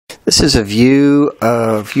This is a view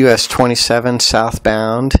of US 27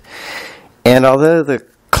 southbound, and although the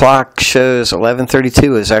clock shows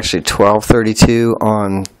 11:32, it's actually 12:32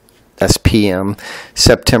 on SPM,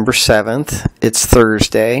 September 7th. It's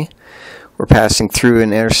Thursday. We're passing through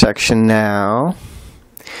an intersection now.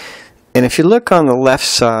 And if you look on the left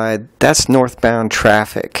side, that's northbound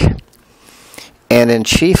traffic. And in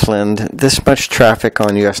Chiefland, this much traffic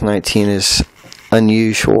on US 19 is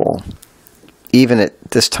unusual, even at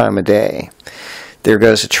this time of day. There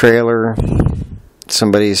goes a trailer.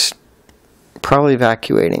 Somebody's probably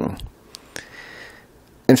evacuating.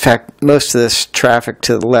 In fact, most of this traffic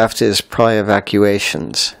to the left is probably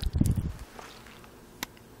evacuations.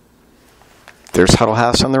 There's Huddle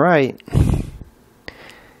House on the right.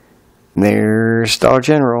 There's Dollar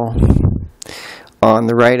General. On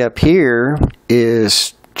the right up here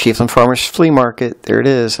is Chiefland Farmers Flea Market. There it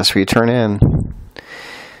is. That's where you turn in.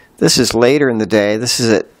 This is later in the day. This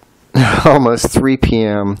is at almost 3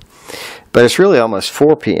 p.m. But it's really almost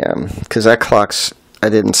 4 p.m. because that clock's, I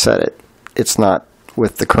didn't set it. It's not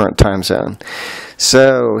with the current time zone.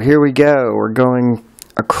 So here we go. We're going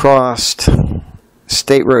across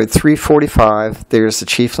State Road 345. There's the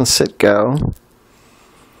Chiefland Sit-Go.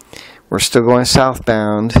 We're still going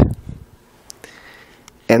southbound.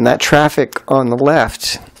 And that traffic on the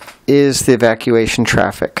left is the evacuation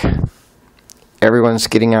traffic. Everyone's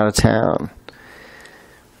getting out of town.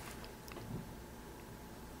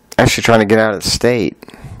 Actually trying to get out of the state.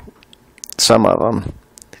 Some of them.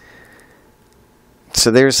 So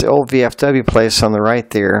there's the old VFW place on the right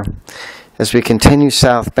there. As we continue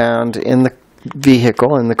southbound in the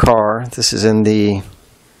vehicle, in the car, this is in the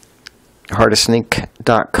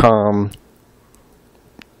HardisonInk090717Z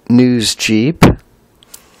news Jeep.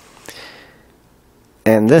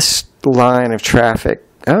 And this line of traffic,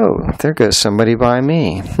 oh, there goes somebody by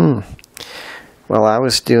me. Well, I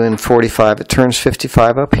was doing 45. It turns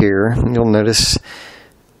 55 up here. And you'll notice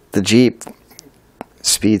the Jeep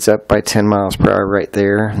speeds up by 10 miles per hour right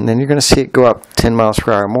there. And then you're going to see it go up 10 miles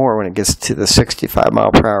per hour more when it gets to the 65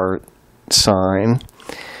 mile per hour sign.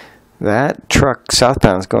 That truck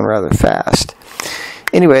southbound is going rather fast.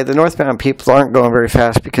 Anyway, the northbound people aren't going very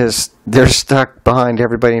fast because they're stuck behind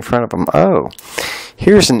everybody in front of them. Oh,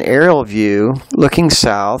 here's an aerial view looking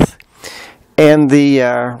south. And the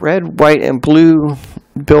red, white, and blue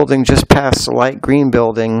building just past the light green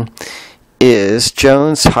building is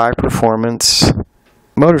Jones High Performance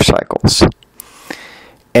Motorcycles.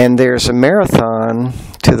 And there's a Marathon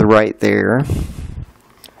to the right there.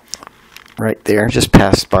 Right there, just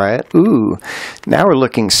passed by it. Ooh, now we're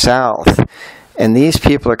looking south. And these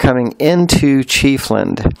people are coming into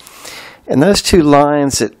Chiefland. And those two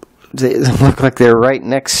lines that they look like they're right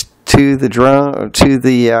next to the drone, to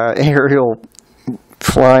the aerial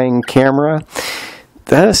flying camera,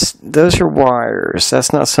 those are wires.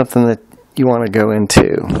 That's not something that you want to go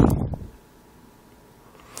into.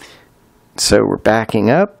 So we're backing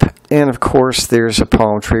up, and of course there's a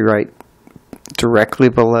palm tree right directly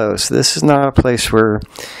below. So this is not a place where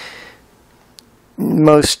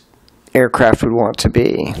most aircraft would want to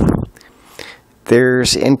be.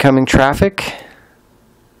 There's incoming traffic.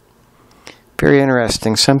 Very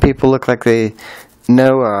interesting. Some people look like they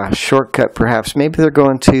know a shortcut, perhaps. Maybe they're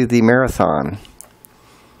going to the Marathon.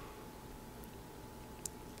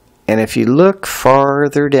 And if you look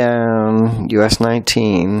farther down US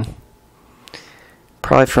 19,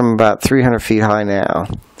 probably from about 300 feet high now,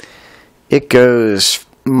 it goes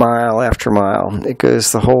mile after mile. It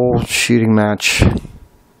goes the whole shooting match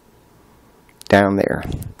down there.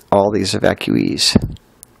 All these evacuees.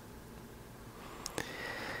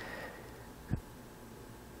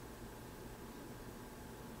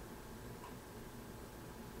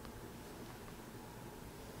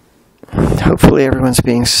 Hopefully everyone's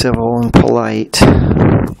being civil and polite.